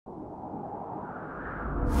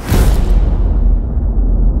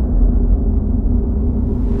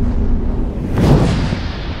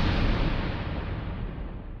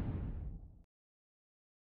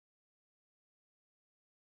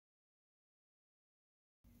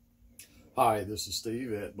Hi, this is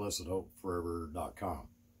Steve at blessedhopeforever.com.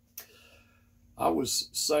 I was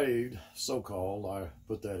saved, so-called, I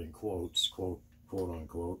put that in quotes, quote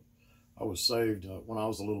unquote. I was saved when I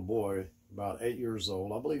was a little boy, about 8 years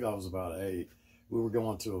old. I believe I was about 8. We were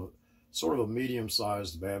going to a sort of a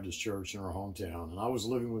medium-sized Baptist church in our hometown, and I was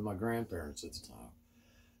living with my grandparents at the time.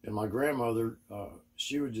 And my grandmother,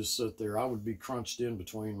 she would just sit there. I would be crunched in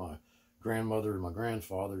between my grandmother and my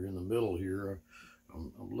grandfather in the middle here.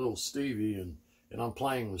 I'm little Stevie, and I'm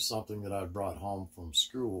playing with something that I'd brought home from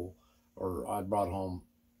school, or I'd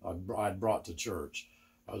brought to church.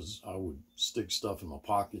 I would stick stuff in my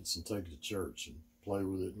pockets and take it to church and play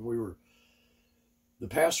with it. And the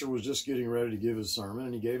pastor was just getting ready to give his sermon,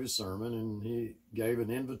 and he gave his sermon, and he gave an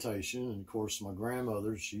invitation. And of course, my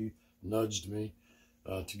grandmother, she nudged me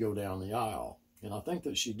to go down the aisle. And I think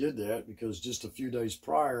that she did that because just a few days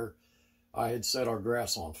prior, I had set our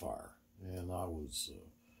grass on fire. And I was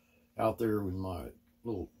out there with my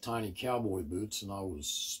little tiny cowboy boots, and I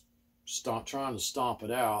was trying to stomp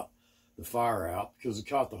the fire out, because it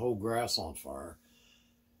caught the whole grass on fire.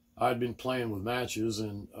 I'd been playing with matches,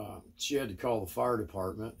 and she had to call the fire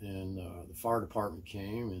department, and the fire department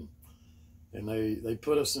came, and they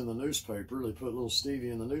put us in the newspaper. They put little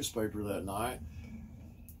Stevie in the newspaper that night,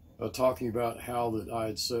 talking about how that I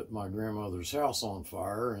had set my grandmother's house on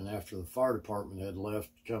fire, and after the fire department had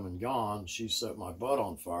left, come and gone, she set my butt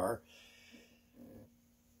on fire.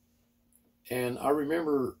 And I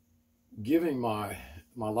remember giving my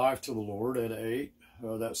life to the Lord at 8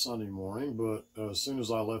 that Sunday morning, but as soon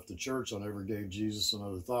as I left the church, I never gave Jesus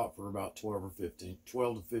another thought for about 12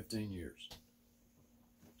 to 15 years.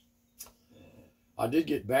 I did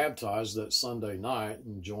get baptized that Sunday night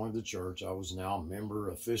and joined the church. I was now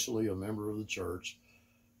officially a member of the church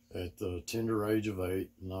at the tender age of 8,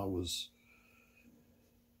 and I was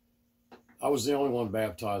the only one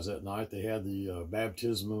baptized that night. They had the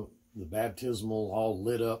baptismal all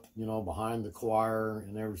lit up, behind the choir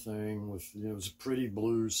and everything. It was a pretty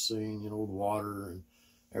blues scene, with water and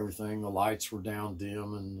everything. The lights were down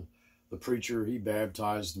dim, and the preacher, he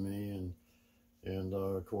baptized me, and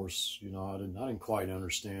of course, I didn't quite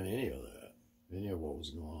understand any of that, any of what was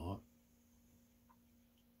going on.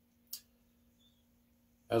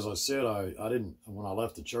 As I said, when I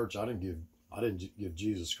left the church, I didn't give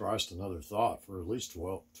Jesus Christ another thought for at least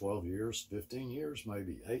 12 years, 15 years,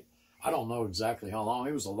 maybe 8. I don't know exactly how long.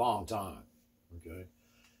 It was a long time, okay?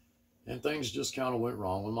 And things just kind of went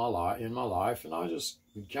wrong in my life, and I just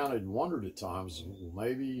kind of wondered at times, well,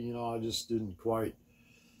 maybe, I just didn't quite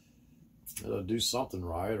do something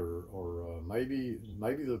right, or maybe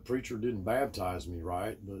the preacher didn't baptize me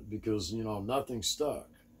right, but because nothing stuck.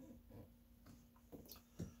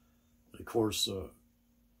 Of course,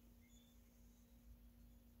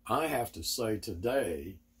 I have to say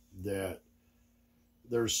today that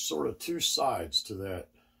there's sort of two sides to that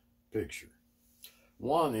picture.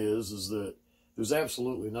 One is that there's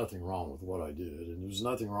absolutely nothing wrong with what I did, and there's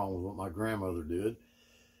nothing wrong with what my grandmother did.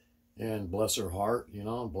 And bless her heart,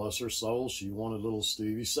 and bless her soul, she wanted little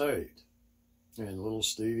Stevie saved. And little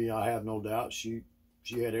Stevie, I have no doubt, she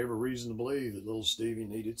had every reason to believe that little Stevie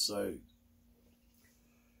needed saved.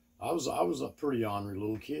 I was a pretty ornery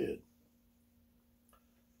little kid.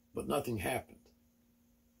 But nothing happened.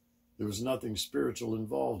 There was nothing spiritual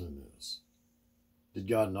involved in this. Did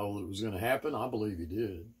God know that it was going to happen? I believe He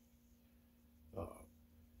did.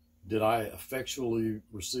 Did I effectually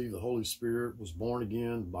receive the Holy Spirit, was born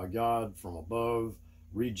again by God from above,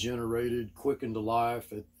 regenerated, quickened to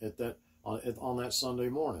life on that Sunday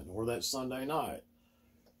morning or that Sunday night?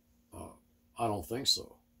 I don't think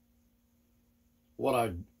so. What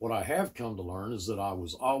I have come to learn is that I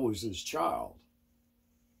was always His child.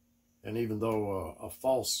 And even though a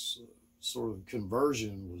false sort of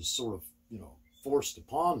conversion was sort of, forced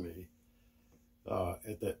upon me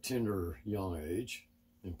at that tender young age,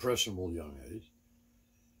 impressionable young age,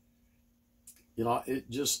 it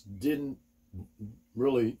just didn't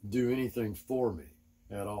really do anything for me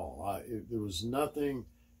at all. There was nothing.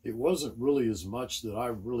 It wasn't really as much that I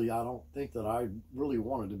don't think that I really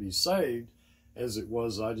wanted to be saved as it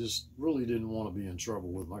was I just really didn't want to be in trouble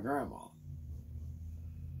with my grandma.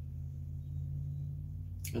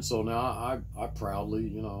 And so now I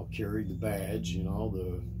proudly, carried the badge,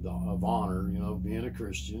 of honor, being a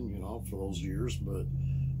Christian, for those years, but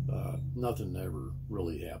nothing ever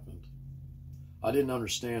really happened. I didn't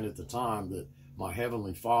understand at the time that my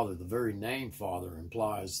Heavenly Father, the very name Father,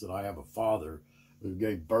 implies that I have a Father who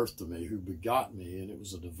gave birth to me, who begot me, and it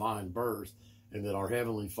was a divine birth, and that our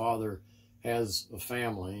Heavenly Father has a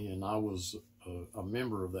family, and I was a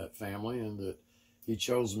member of that family, and that He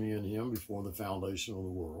chose me in Him before the foundation of the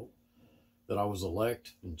world. that I was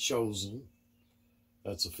elect and chosen.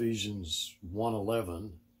 That's Ephesians 1:11,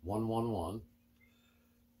 1:11,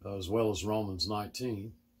 as well as Romans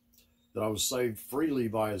 19. That I was saved freely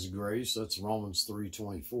by his grace. That's Romans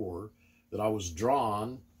 3:24. That I was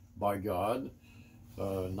drawn by God,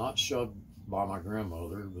 not shoved by my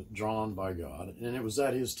grandmother, but drawn by God. And it was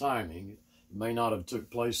at his timing. It may not have took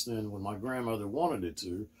place then when my grandmother wanted it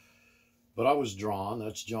to, but I was drawn.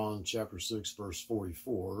 That's John chapter 6, verse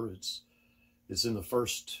 44. It's in the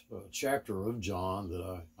first chapter of John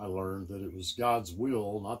that I learned that it was God's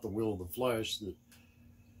will, not the will of the flesh,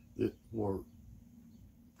 that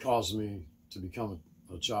caused me to become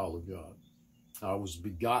a child of God. I was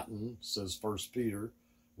begotten, says 1 Peter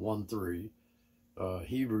 1:3.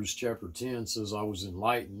 Hebrews chapter 10 says I was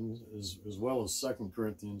enlightened, as well as 2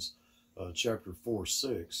 Corinthians chapter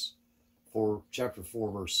 4:6, chapter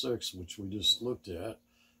 4 verse 6, which we just looked at,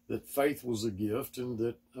 that faith was a gift and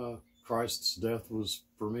that Christ's death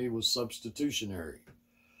for me was substitutionary,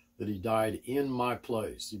 that he died in my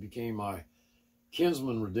place. He became my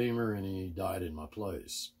kinsman redeemer and he died in my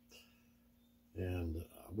place. And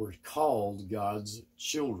we're called God's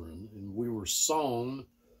children, and we were sown.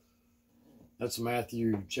 That's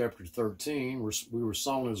Matthew chapter 13. We were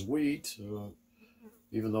sown as wheat,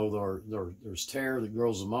 even though there's tare that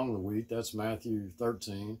grows among the wheat. That's Matthew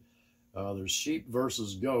 13. There's sheep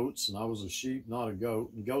versus goats, and I was a sheep, not a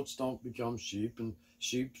goat. And goats don't become sheep, and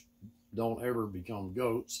sheep don't ever become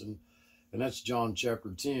goats. And that's John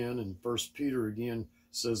chapter 10. And 1 Peter again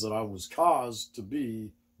says that I was caused to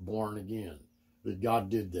be born again, that God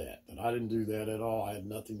did that. But I didn't do that at all. I had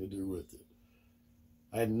nothing to do with it.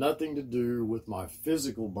 I had nothing to do with my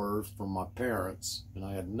physical birth from my parents, and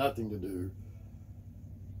I had nothing to do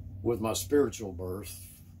with my spiritual birth,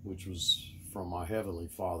 which was from my Heavenly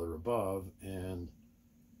Father above. And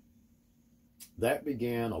that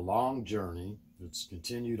began a long journey that's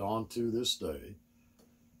continued on to this day,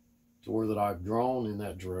 to where that I've grown in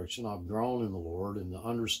that direction. I've grown in the Lord, in the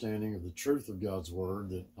understanding of the truth of God's word,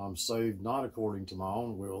 that I'm saved not according to my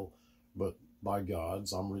own will, but by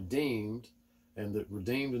God's. I'm redeemed, and that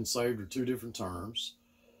redeemed and saved are two different terms.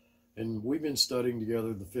 And we've been studying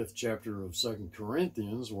together the 5th chapter of 2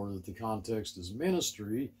 Corinthians, where the context is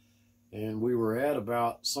ministry, and we were at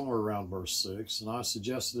about somewhere around verse 6, and I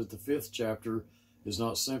suggested that the 5th chapter is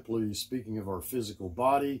not simply speaking of our physical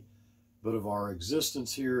body, but of our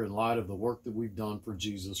existence here in light of the work that we've done for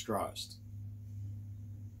Jesus Christ.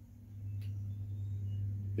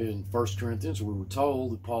 In 1 Corinthians, we were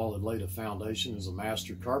told that Paul had laid a foundation as a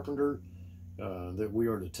master carpenter, that we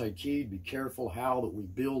are to take heed, be careful how that we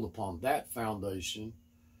build upon that foundation,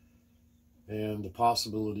 and the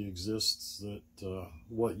possibility exists that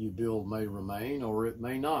what you build may remain or it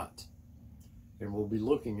may not. And we'll be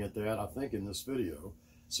looking at that, I think, in this video,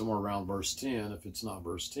 somewhere around verse 10, if it's not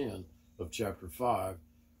verse 10 of chapter 5.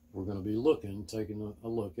 We're going to be taking a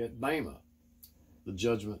look at Bema, the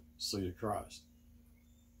judgment seat of Christ.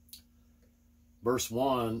 Verse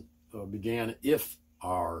 1 began, if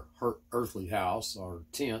our earthly house, our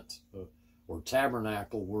tent or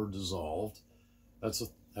tabernacle were dissolved. That's,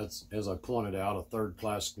 as I pointed out, a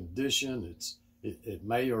third-class condition. It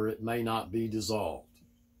may or it may not be dissolved.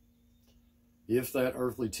 If that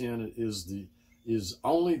earthly tent is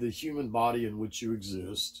only the human body in which you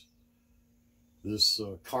exist, this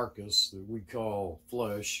carcass that we call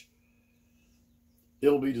flesh,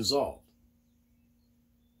 it'll be dissolved.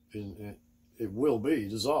 And it will be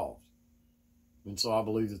dissolved. And so I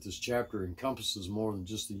believe that this chapter encompasses more than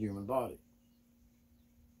just the human body.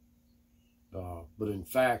 But in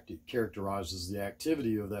fact, it characterizes the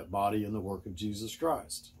activity of that body in the work of Jesus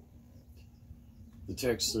Christ. The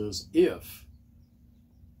text says, if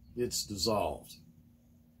it's dissolved.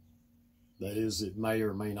 That is, it may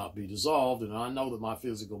or may not be dissolved. And I know that my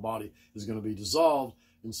physical body is going to be dissolved.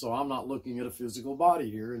 And so I'm not looking at a physical body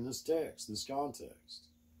here in this text, this context.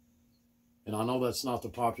 And I know that's not the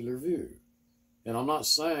popular view. And I'm not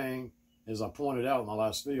saying, as I pointed out in my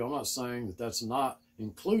last video, I'm not saying that that's not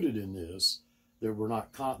included in this, that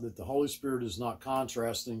that the Holy Spirit is not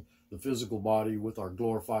contrasting the physical body with our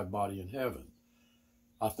glorified body in heaven.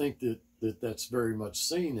 I think that that's very much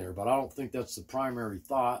seen there, but I don't think that's the primary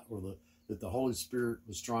thought that the Holy Spirit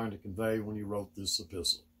was trying to convey when he wrote this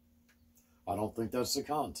epistle. I don't think that's the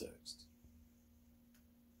context.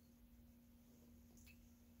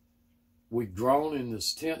 We've grown in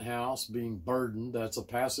this tent house being burdened. That's a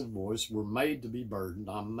passive voice. We're made to be burdened.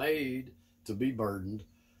 I'm made to be burdened.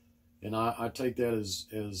 And I take that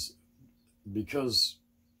as because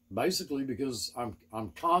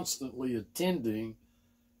I'm constantly attending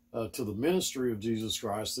to the ministry of Jesus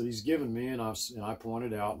Christ that he's given me, and I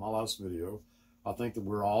pointed out in my last video, I think that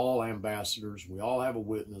we're all ambassadors. We all have a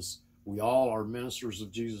witness. We all are ministers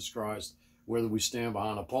of Jesus Christ, whether we stand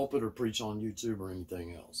behind a pulpit or preach on YouTube or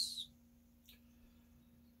anything else.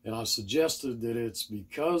 And I suggested that it's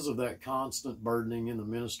because of that constant burdening in the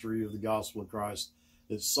ministry of the gospel of Christ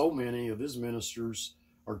that so many of his ministers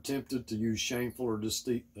are tempted to use shameful or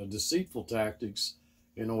deceitful tactics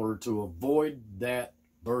in order to avoid that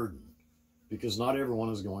burden, because not everyone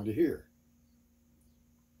is going to hear.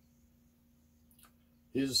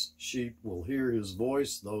 His sheep will hear his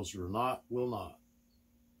voice. Those who are not will not.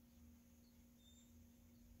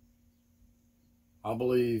 I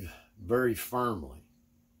believe very firmly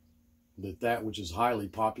that which is highly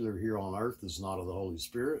popular here on earth is not of the Holy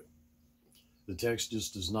Spirit. The text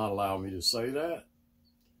just does not allow me to say that.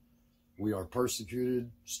 We are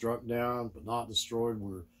persecuted, struck down, but not destroyed.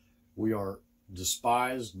 We are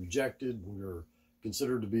despised, rejected. We are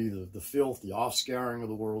considered to be the filth, the offscouring of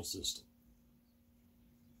the world system.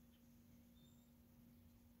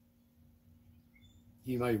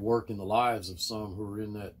 He may work in the lives of some who are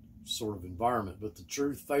in that sort of environment, but the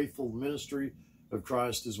true faithful ministry of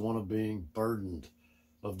Christ is one of being burdened,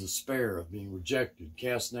 of despair, of being rejected,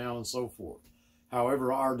 cast down, and so forth.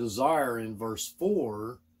 However, our desire in verse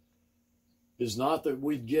 4 is not that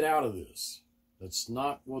we'd get out of this. That's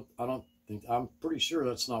not what, I'm pretty sure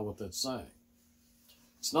that's not what that's saying.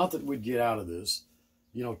 It's not that we'd get out of this,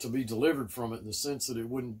 to be delivered from it in the sense that it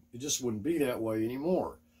just wouldn't be that way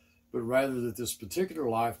anymore. But rather that this particular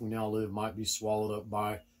life we now live might be swallowed up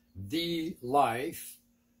by the life.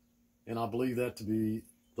 And I believe that to be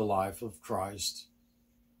the life of Christ,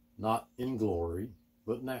 not in glory,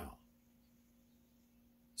 but now.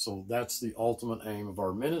 So that's the ultimate aim of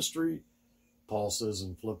our ministry. Paul says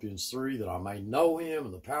in Philippians 3 that I may know him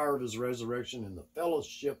and the power of his resurrection and the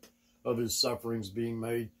fellowship of his sufferings, being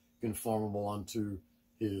made conformable unto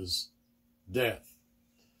his death.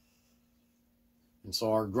 And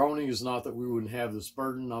so our groaning is not that we wouldn't have this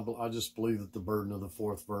burden. I just believe that the burden of the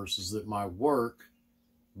 4th verse is that my work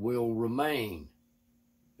will remain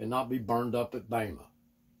and not be burned up at Bama.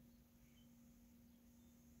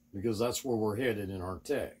 Because that's where we're headed in our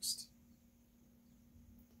text.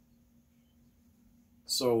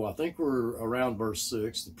 So I think we're around verse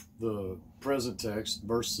 6, the present text,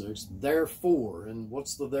 verse 6. Therefore, and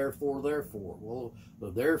what's the therefore? Well,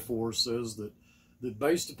 the therefore says that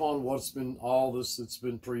based upon all this that's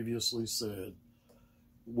been previously said,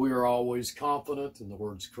 we are always confident, in the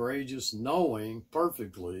words courageous, knowing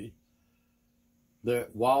perfectly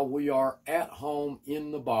that while we are at home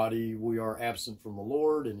in the body, we are absent from the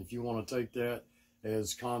Lord. And if you want to take that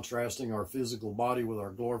as contrasting our physical body with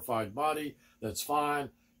our glorified body, that's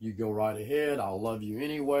fine. You go right ahead. I'll love you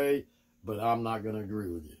anyway, but I'm not going to agree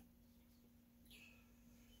with you.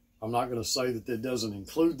 I'm not going to say that doesn't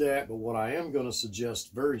include that, but what I am going to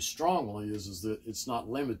suggest very strongly is that it's not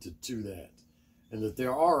limited to that. And that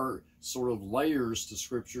there are sort of layers to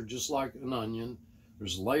Scripture, just like an onion.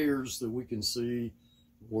 There's layers that we can see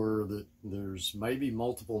where there's maybe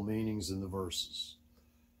multiple meanings in the verses.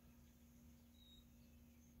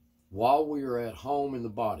 While we are at home in the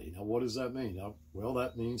body. Now, what does that mean? Well,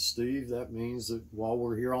 that means, Steve, that means that while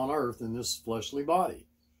we're here on earth in this fleshly body.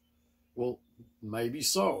 Well, maybe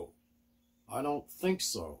so. I don't think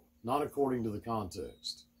so. Not according to the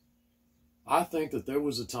context. I think that there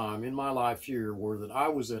was a time in my life here where that I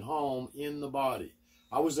was at home in the body.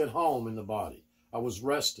 I was at home in the body. I was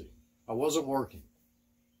resting. I wasn't working.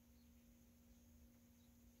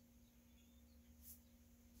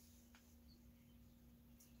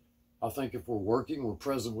 I think if we're working, we're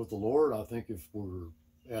present with the Lord. I think if we're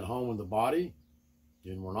at home in the body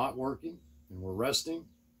and we're not working and we're resting,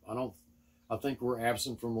 I think we're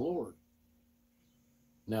absent from the Lord.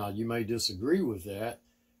 Now, you may disagree with that,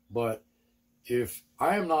 but if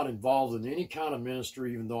I am not involved in any kind of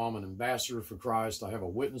ministry, even though I'm an ambassador for Christ, I have a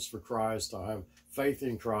witness for Christ, I have faith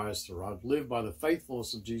in Christ, or I live by the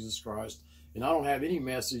faithfulness of Jesus Christ, and I don't have any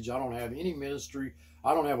message, I don't have any ministry,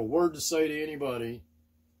 I don't have a word to say to anybody,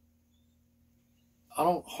 I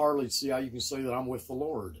don't hardly see how you can say that I'm with the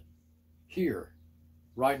Lord here,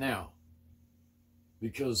 right now.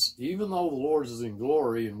 Because even though the Lord is in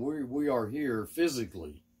glory and we are here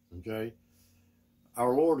physically, okay,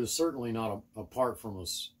 our Lord is certainly not apart from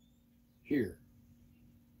us here.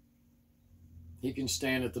 He can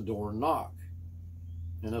stand at the door and knock,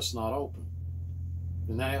 and it's not open.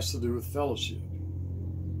 And that has to do with fellowship.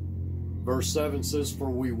 Verse 7 says, for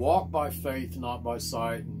we walk by faith, not by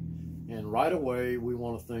sight. And right away we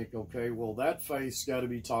want to think, okay, well, that faith's got to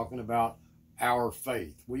be talking about our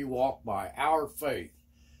faith. We walk by our faith.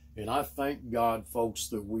 And I thank God, folks,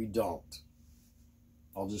 that we don't.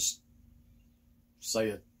 I'll just say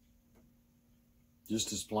it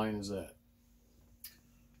just as plain as that.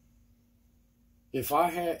 If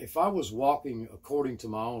I was walking according to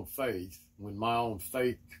my own faith, when my own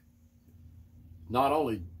faith not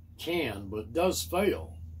only can but does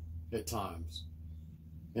fail at times,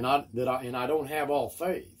 and I don't have all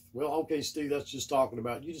faith. Well, okay, Steve, that's just talking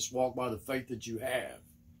about you just walk by the faith that you have.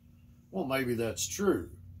 Well, maybe that's true.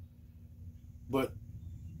 But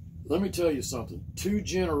let me tell you something. 2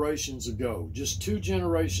 generations ago, just 2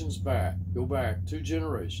 generations back, go back 2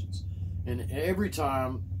 generations, and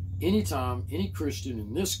anytime any Christian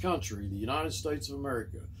in this country, the United States of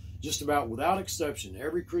America, just about without exception,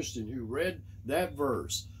 every Christian who read that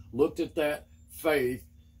verse looked at that faith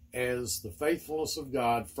as the faithfulness of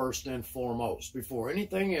God first and foremost. Before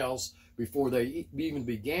anything else, before they even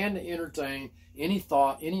began to entertain any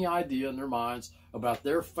thought, any idea in their minds about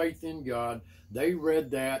their faith in God, they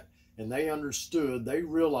read that and they understood, they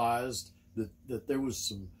realized that there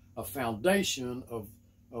was a foundation of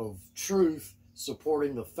truth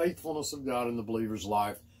supporting the faithfulness of God in the believer's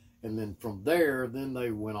life. And then from there, then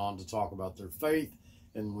they went on to talk about their faith.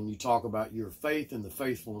 And when you talk about your faith and the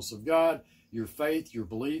faithfulness of God, your faith, your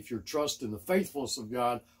belief, your trust in the faithfulness of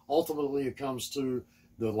God, ultimately it comes to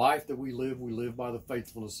the life that we live by the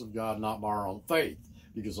faithfulness of God, not by our own faith,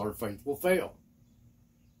 because our faith will fail.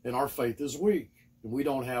 And our faith is weak, and we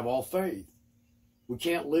don't have all faith. We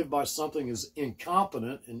can't live by something as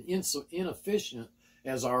incompetent and inefficient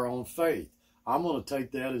as our own faith. I'm going to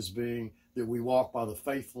take that as being that we walk by the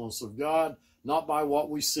faithfulness of God, not by what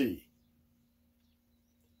we see.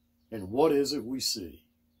 And what is it we see?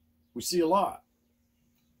 We see a lot.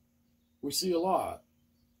 We see a lot.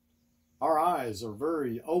 Our eyes are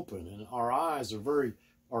very open, and our eyes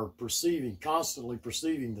are perceiving, constantly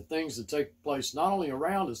perceiving the things that take place not only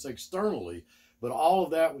around us externally, but all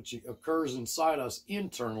of that which occurs inside us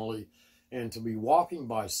internally. And to be walking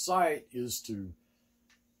by sight is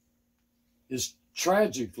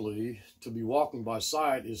tragically, to be walking by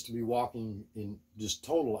sight is to be walking in just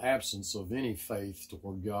total absence of any faith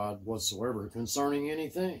toward God whatsoever concerning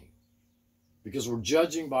anything, because we're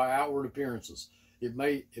judging by outward appearances. It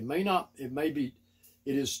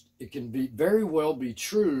can be very well be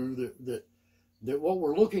true that what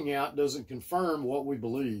we're looking at doesn't confirm what we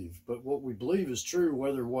believe, but what we believe is true,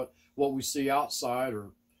 whether what we see outside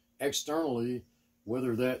or externally,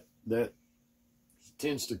 whether that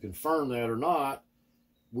tends to confirm that or not.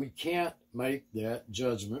 We can't make that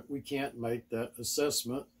judgment. We can't make that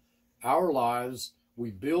assessment. Our lives, we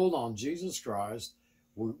build on Jesus Christ.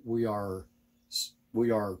 We are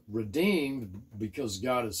redeemed because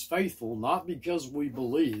God is faithful, not because we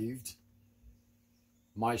believed.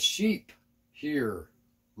 My sheep hear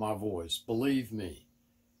my voice. Believe me.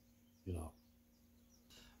 You know,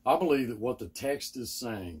 I believe that what the text is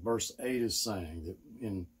saying, verse 8 is saying,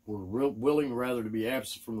 that we're willing rather to be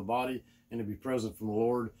absent from the body and to be present from the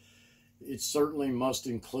Lord. It certainly must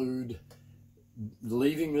include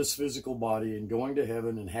leaving this physical body and going to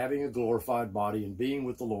heaven and having a glorified body and being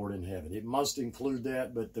with the Lord in heaven. It must include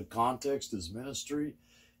that, but the context is ministry.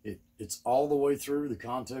 It's all the way through. The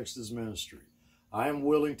context is ministry. I am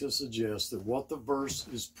willing to suggest that what the verse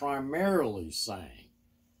is primarily saying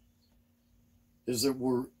is that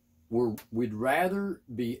we'd rather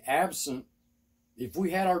be absent. If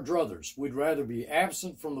we had our druthers, we'd rather be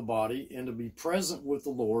absent from the body and to be present with the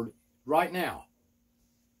Lord right now.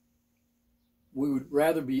 We would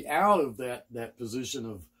rather be out of that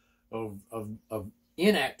position of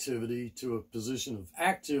inactivity to a position of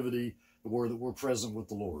activity where that we're present with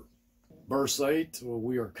the Lord. Verse 8,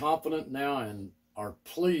 we are confident now and are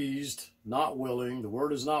pleased, not willing. The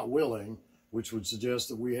word is not willing, which would suggest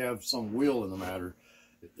that we have some will in the matter.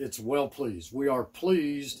 It's well pleased. We are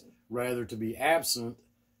pleased rather to be absent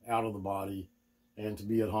out of the body and to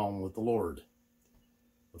be at home with the Lord.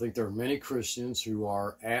 I think there are many Christians who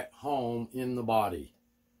are at home in the body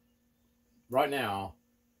right now.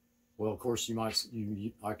 Well, of course,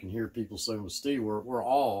 I can hear people saying, well, Steve, we're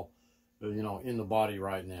all, in the body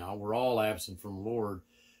right now. We're all absent from the Lord.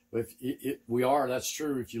 But we are, that's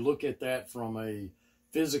true. If you look at that from a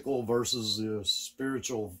physical versus the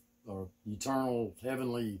spiritual or eternal,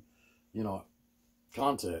 heavenly,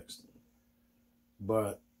 context.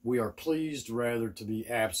 But we are pleased rather to be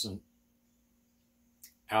absent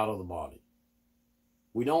out of the body.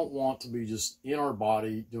 We don't want to be just in our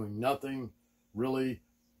body doing nothing really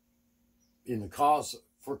in the cause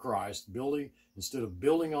for Christ, instead of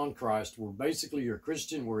building on Christ. We're basically a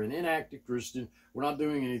Christian. We're an inactive Christian. We're not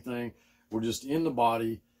doing anything. We're just in the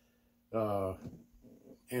body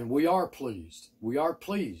And we are pleased. We are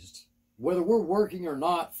pleased. Whether we're working or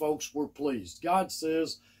not, folks, we're pleased. God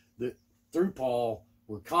says that through Paul,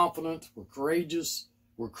 we're confident, we're courageous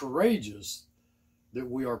that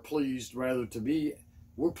we are pleased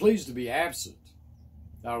we're pleased to be absent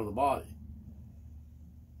out of the body.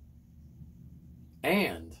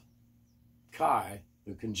 And, Kai,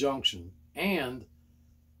 the conjunction, and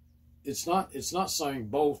it's not saying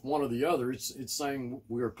both, one or the other. It's saying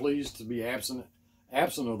we are pleased to be absent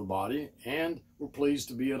of the body, and we're pleased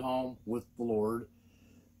to be at home with the Lord.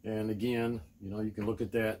 And again, you can look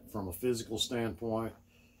at that from a physical standpoint,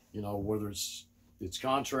 whether it's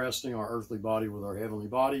contrasting our earthly body with our heavenly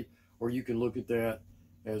body, or you can look at that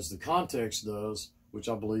as the context does, which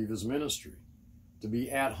I believe is ministry, to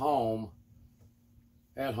be at home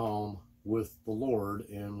with the Lord.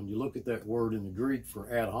 And when you look at that word in the Greek for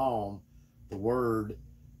at home, the word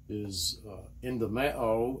is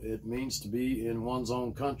endemeo. It means to be in one's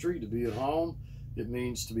own country, to be at home. It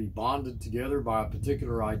means to be bonded together by a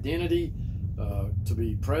particular identity, to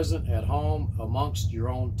be present at home amongst your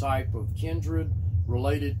own type of kindred,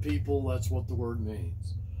 related people. That's what the word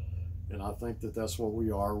means. And I think that that's what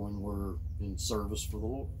we are when we're in service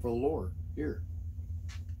for the Lord here.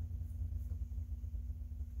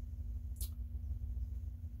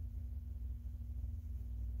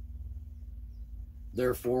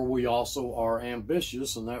 Therefore, we also are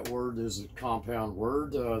ambitious, and that word is a compound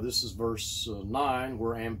word. This is verse 9,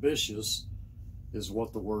 where ambitious is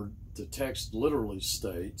what the text literally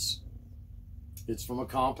states. It's from a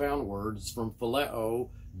compound word. It's from phileo,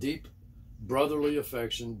 deep brotherly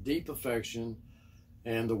affection, deep affection,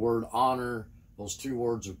 and the word honor. Those two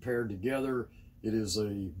words are paired together. It is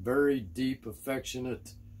a very deep,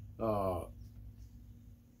 affectionate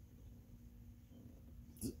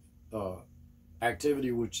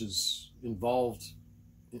activity which is involved,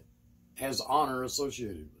 has honor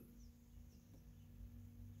associated with it.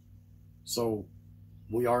 So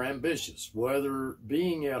we are ambitious, whether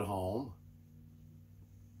being at home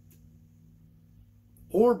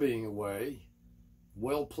or being away,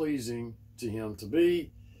 well-pleasing to Him to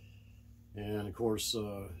be. And of course,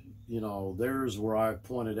 there's where I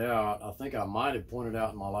pointed out, I think I might have pointed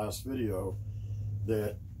out in my last video,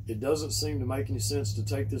 that it doesn't seem to make any sense to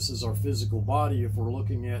take this as our physical body if we're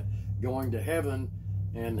looking at going to heaven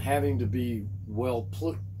and having to be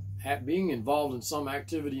being involved in some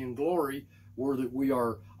activity in glory where that we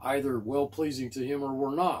are either well-pleasing to Him or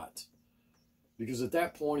we're not. Because at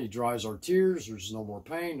that point, He dries our tears. There's no more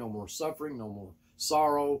pain, no more suffering, no more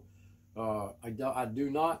sorrow. It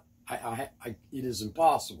is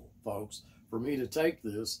impossible, folks, for me to take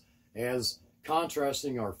this as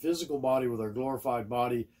contrasting our physical body with our glorified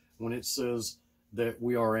body when it says that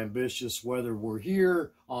we are ambitious, whether we're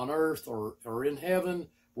here on earth or in heaven,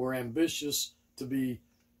 we're ambitious to be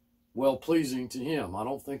well-pleasing to Him. I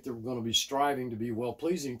don't think that we're going to be striving to be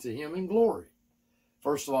well-pleasing to Him in glory.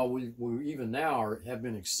 First of all, we even now have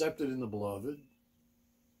been accepted in the beloved.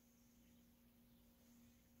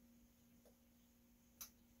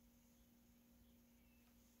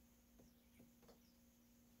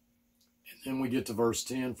 And we get to verse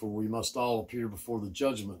 10, for we must all appear before the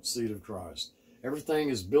judgment seat of Christ. Everything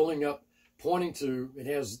is building up, pointing to, it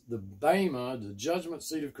has the bema, the judgment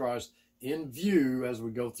seat of Christ, in view as we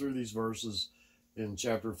go through these verses in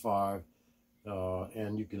chapter 5.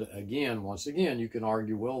 And you could, once again, you can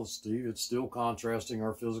argue, well, Steve, it's still contrasting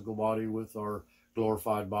our physical body with our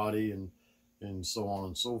glorified body and so on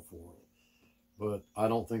and so forth. But I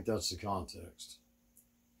don't think that's the context.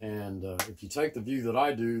 And if you take the view that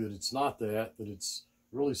I do, that it's not that it's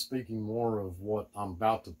really speaking more of what I'm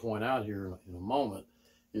about to point out here in a moment,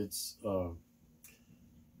 it's not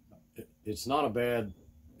a bad,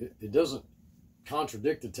 it doesn't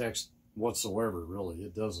contradict the text whatsoever, really.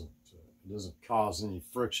 It doesn't cause any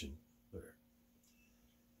friction there.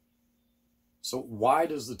 So why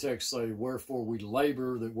does the text say, wherefore we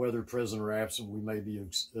labor that whether present or absent we may be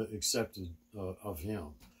accepted of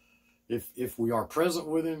Him? If we are present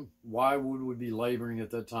with Him, why would we be laboring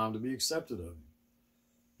at that time to be accepted of Him?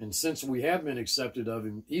 And since we have been accepted of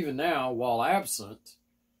Him, even now, while absent,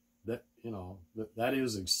 that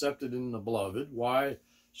is accepted in the beloved, why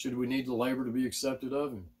should we need to labor to be accepted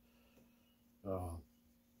of Him?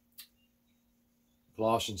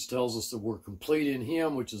 Colossians tells us that we're complete in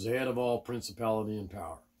Him, which is head of all principality and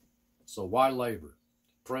power. So why labor?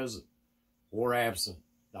 Present or absent?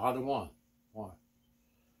 Either one. Why?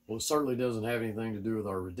 Well, it certainly doesn't have anything to do with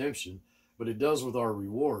our redemption, but it does with our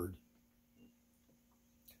reward.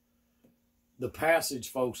 The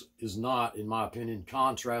passage, folks, is not, in my opinion,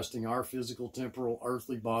 contrasting our physical, temporal,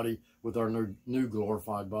 earthly body with our new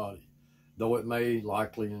glorified body. though it may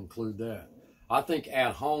likely include that. I think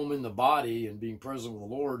at home in the body and being present with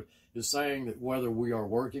the Lord is saying that whether we are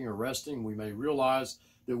working or resting, we may realize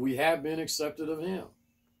that we have been accepted of Him.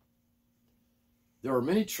 There are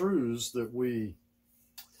many truths that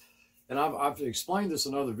and I've explained this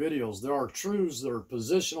in other videos, there are truths that are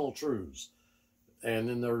positional truths. And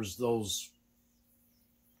then there's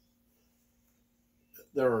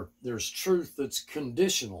there's truth that's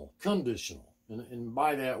conditional. And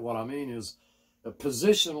by that, what I mean is,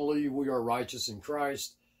 positionally, we are righteous in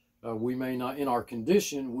Christ. We may not, in our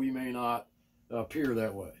condition, we may not appear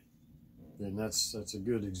that way. And that's a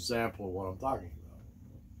good example of what I'm talking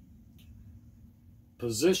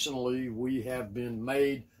about. Positionally, we have been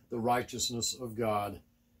made the righteousness of God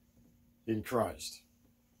in Christ.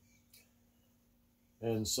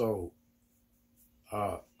 And so,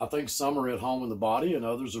 I think some are at home in the body and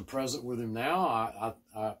others are present with Him now.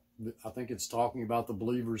 I think it's talking about the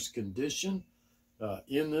believer's condition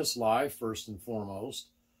in this life, first and foremost.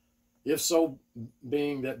 If so,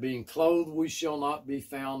 being clothed, we shall not be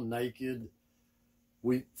found naked.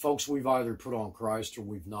 Folks, we've either put on Christ or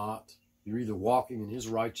we've not. You're either walking in His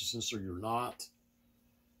righteousness or you're not.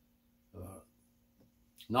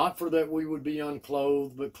 Not for that we would be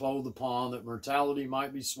unclothed, but clothed upon, that mortality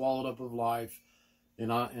might be swallowed up of life. And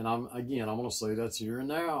I'm going to say that's here and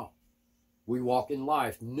now. We walk in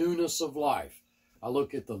life, newness of life. I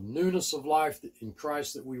look at the newness of life in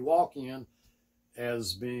Christ that we walk in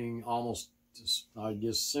as being almost, I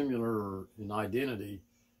guess, similar in identity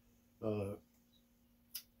to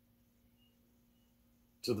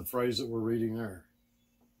the phrase that we're reading there.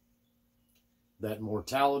 That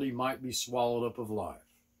mortality might be swallowed up of life.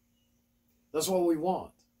 That's what we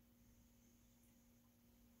want.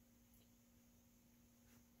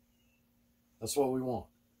 That's what we want.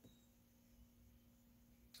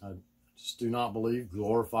 I just do not believe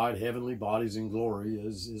glorified heavenly bodies in glory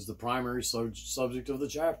is the primary subject of the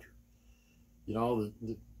chapter. You know,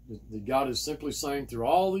 that God is simply saying through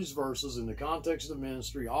all these verses in the context of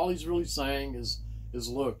ministry, all He's really saying is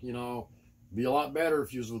look, you know, it'd be a lot better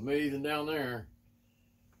if you was with me than down there.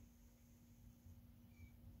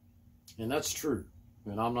 And that's true.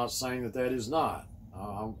 And I'm not saying that is not.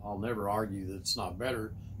 I'll never argue that it's not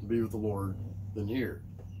better to be with the Lord than here.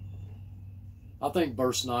 I think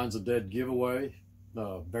verse 9 is a dead giveaway,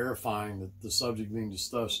 verifying that the subject being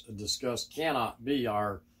discussed cannot be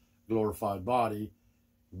our glorified body.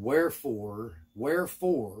 Wherefore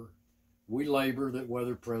we labor that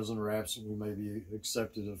whether present or absent we may be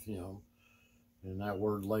accepted of Him. And that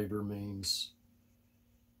word labor means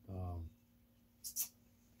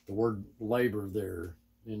the word labor there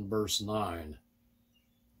in verse 9.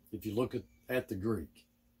 If you look at the Greek,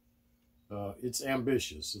 it's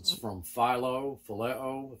ambitious. It's from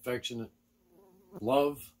phileo, affectionate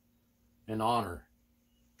love and honor.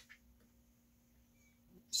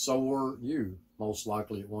 So were you, most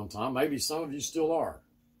likely at one time. Maybe some of you still are.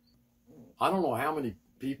 I don't know how many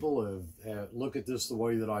people have look at this the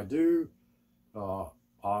way that I do.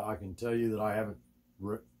 I can tell you that I haven't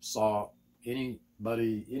saw anything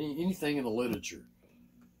in the literature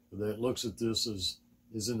that looks at this as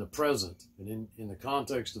is in the present and in the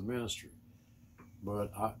context of ministry.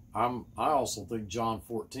 But I also think John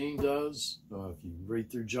 14 does. If you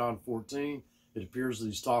read through John 14, it appears that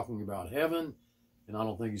he's talking about heaven, and I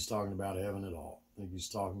don't think he's talking about heaven at all. I think he's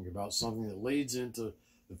talking about something that leads into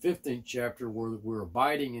the 15th chapter where we're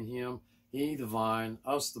abiding in Him, He the vine,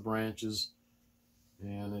 us the branches,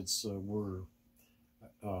 and it's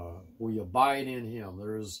we abide in Him.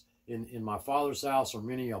 There is in my Father's house are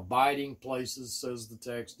many abiding places, says the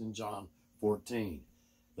text in John 14.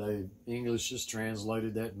 English has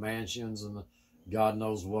translated that mansions, and God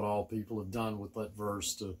knows what all people have done with that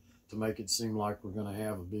verse to make it seem like we're going to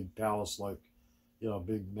have a big palace like, you know, a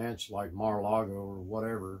big mansion like Mar-a-Lago or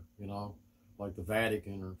whatever, you know, like the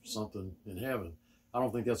Vatican or something in heaven. I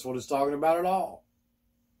don't think that's what it's talking about at all.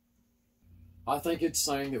 I think it's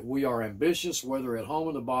saying that we are ambitious, whether at home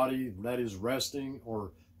in the body, that is resting,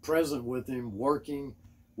 or present with Him, working,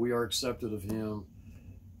 we are accepted of Him.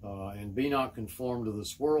 And be not conformed to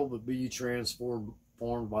this world, but be ye transformed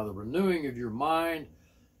by the renewing of your mind,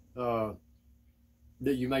 that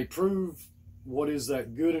you may prove what is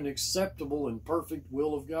that good and acceptable and perfect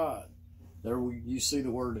will of God. There you see the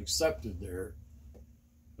word accepted there.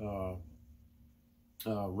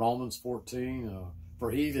 Romans 14, for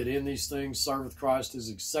he that in these things serveth Christ is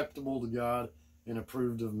acceptable to God and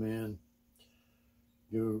approved of men.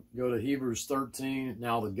 Go to Hebrews 13.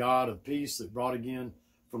 Now the God of peace that brought again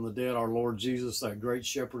from the dead our Lord Jesus, that great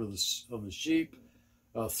shepherd of the sheep,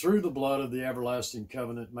 through the blood of the everlasting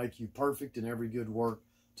covenant, make you perfect in every good work,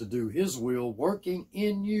 to do his will, working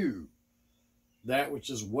in you that which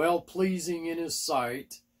is well-pleasing in his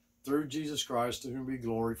sight, through Jesus Christ, to whom be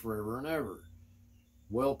glory forever and ever.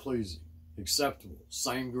 Well-pleasing, acceptable,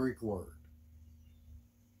 same Greek word.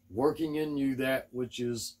 Working in you that which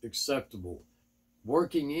is acceptable.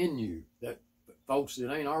 Working in you. That, folks,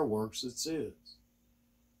 it ain't our works, it's his.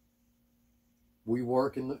 We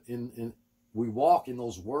work we walk in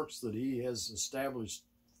those works that he has established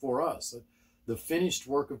for us. The finished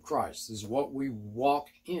work of Christ is what we walk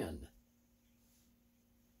in.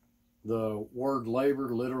 The word labor,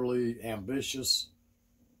 literally ambitious,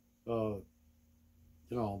 having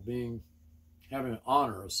an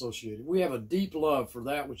honor associated. We have a deep love for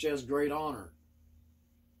that which has great honor.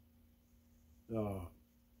 The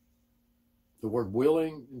word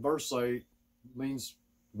willing in verse 8 means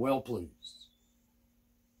well pleased.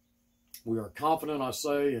 We are confident, I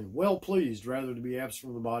say, and well pleased rather to be absent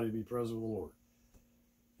from the body, to be present with the Lord.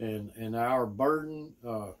 And our burden,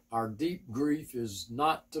 our deep grief is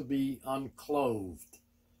not to be unclothed.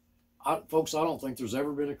 Folks, I don't think there's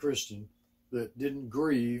ever been a Christian that didn't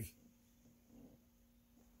grieve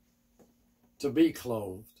to be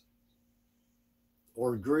clothed,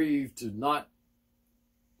 or grieve to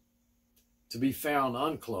be found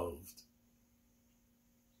unclothed.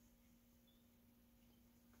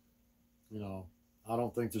 I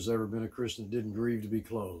don't think there's ever been a Christian that didn't grieve to be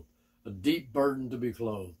clothed. A deep burden to be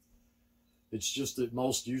clothed. It's just that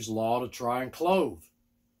most use law to try and clothe.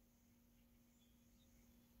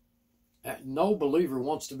 No believer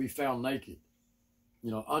wants to be found naked,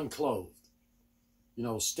 unclothed,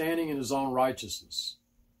 standing in his own righteousness.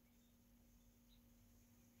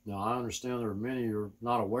 Now, I understand there are many who are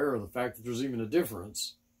not aware of the fact that there's even a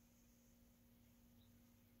difference.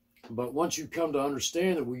 But once you come to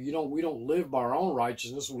understand that we don't live by our own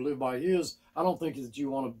righteousness, we live by his, I don't think that you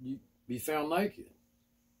want to be found naked.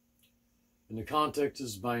 And the context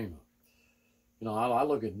is bema. I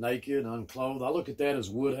look at naked, unclothed. I look at that as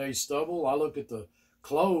wood, hay, stubble. I look at the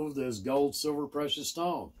clothed as gold, silver, precious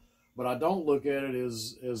stone. But I don't look at it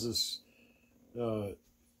as this.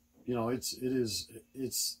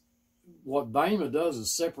 It's what bema does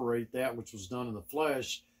is separate that which was done in the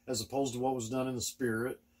flesh as opposed to what was done in the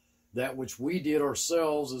spirit. That which we did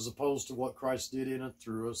ourselves as opposed to what Christ did in and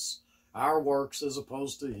through us. Our works as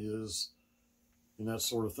opposed to his, and that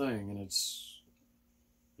sort of thing. And it's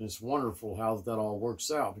wonderful how that all works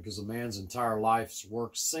out, because a man's entire life's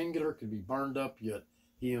work, singular, can be burned up, yet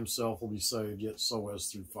he himself will be saved, yet so as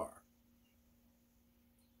through fire.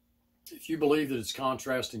 If you believe that it's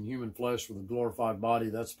contrasting human flesh with a glorified body,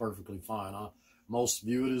 that's perfectly fine. Most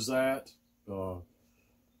view it as that.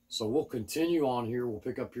 So we'll continue on here. We'll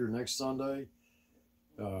pick up here next Sunday.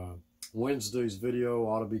 Wednesday's video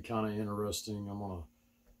ought to be kind of interesting. I'm going to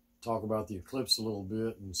talk about the eclipse a little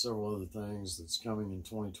bit and several other things that's coming in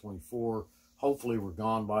 2024. Hopefully we're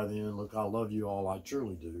gone by then. Look, I love you all. I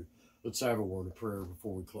truly do. Let's have a word of prayer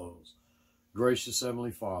before we close. Gracious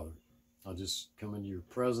Heavenly Father, I just come into your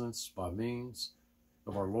presence by means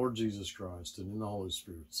of our Lord Jesus Christ and in the Holy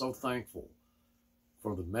Spirit. So thankful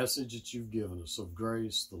for the message that you've given us of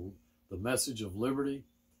grace, the message of liberty,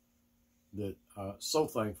 that so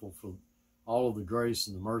thankful for all of the grace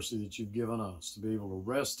and the mercy that you've given us to be able to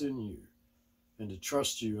rest in you and to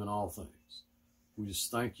trust you in all things. We just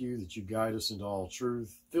thank you that you guide us into all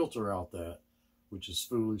truth, filter out that which is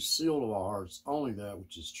foolish, seal to our hearts only that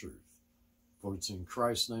which is truth. For it's in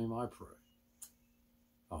Christ's name I pray.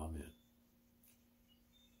 Amen.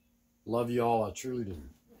 Love you all, I truly do.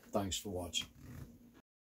 Thanks for watching.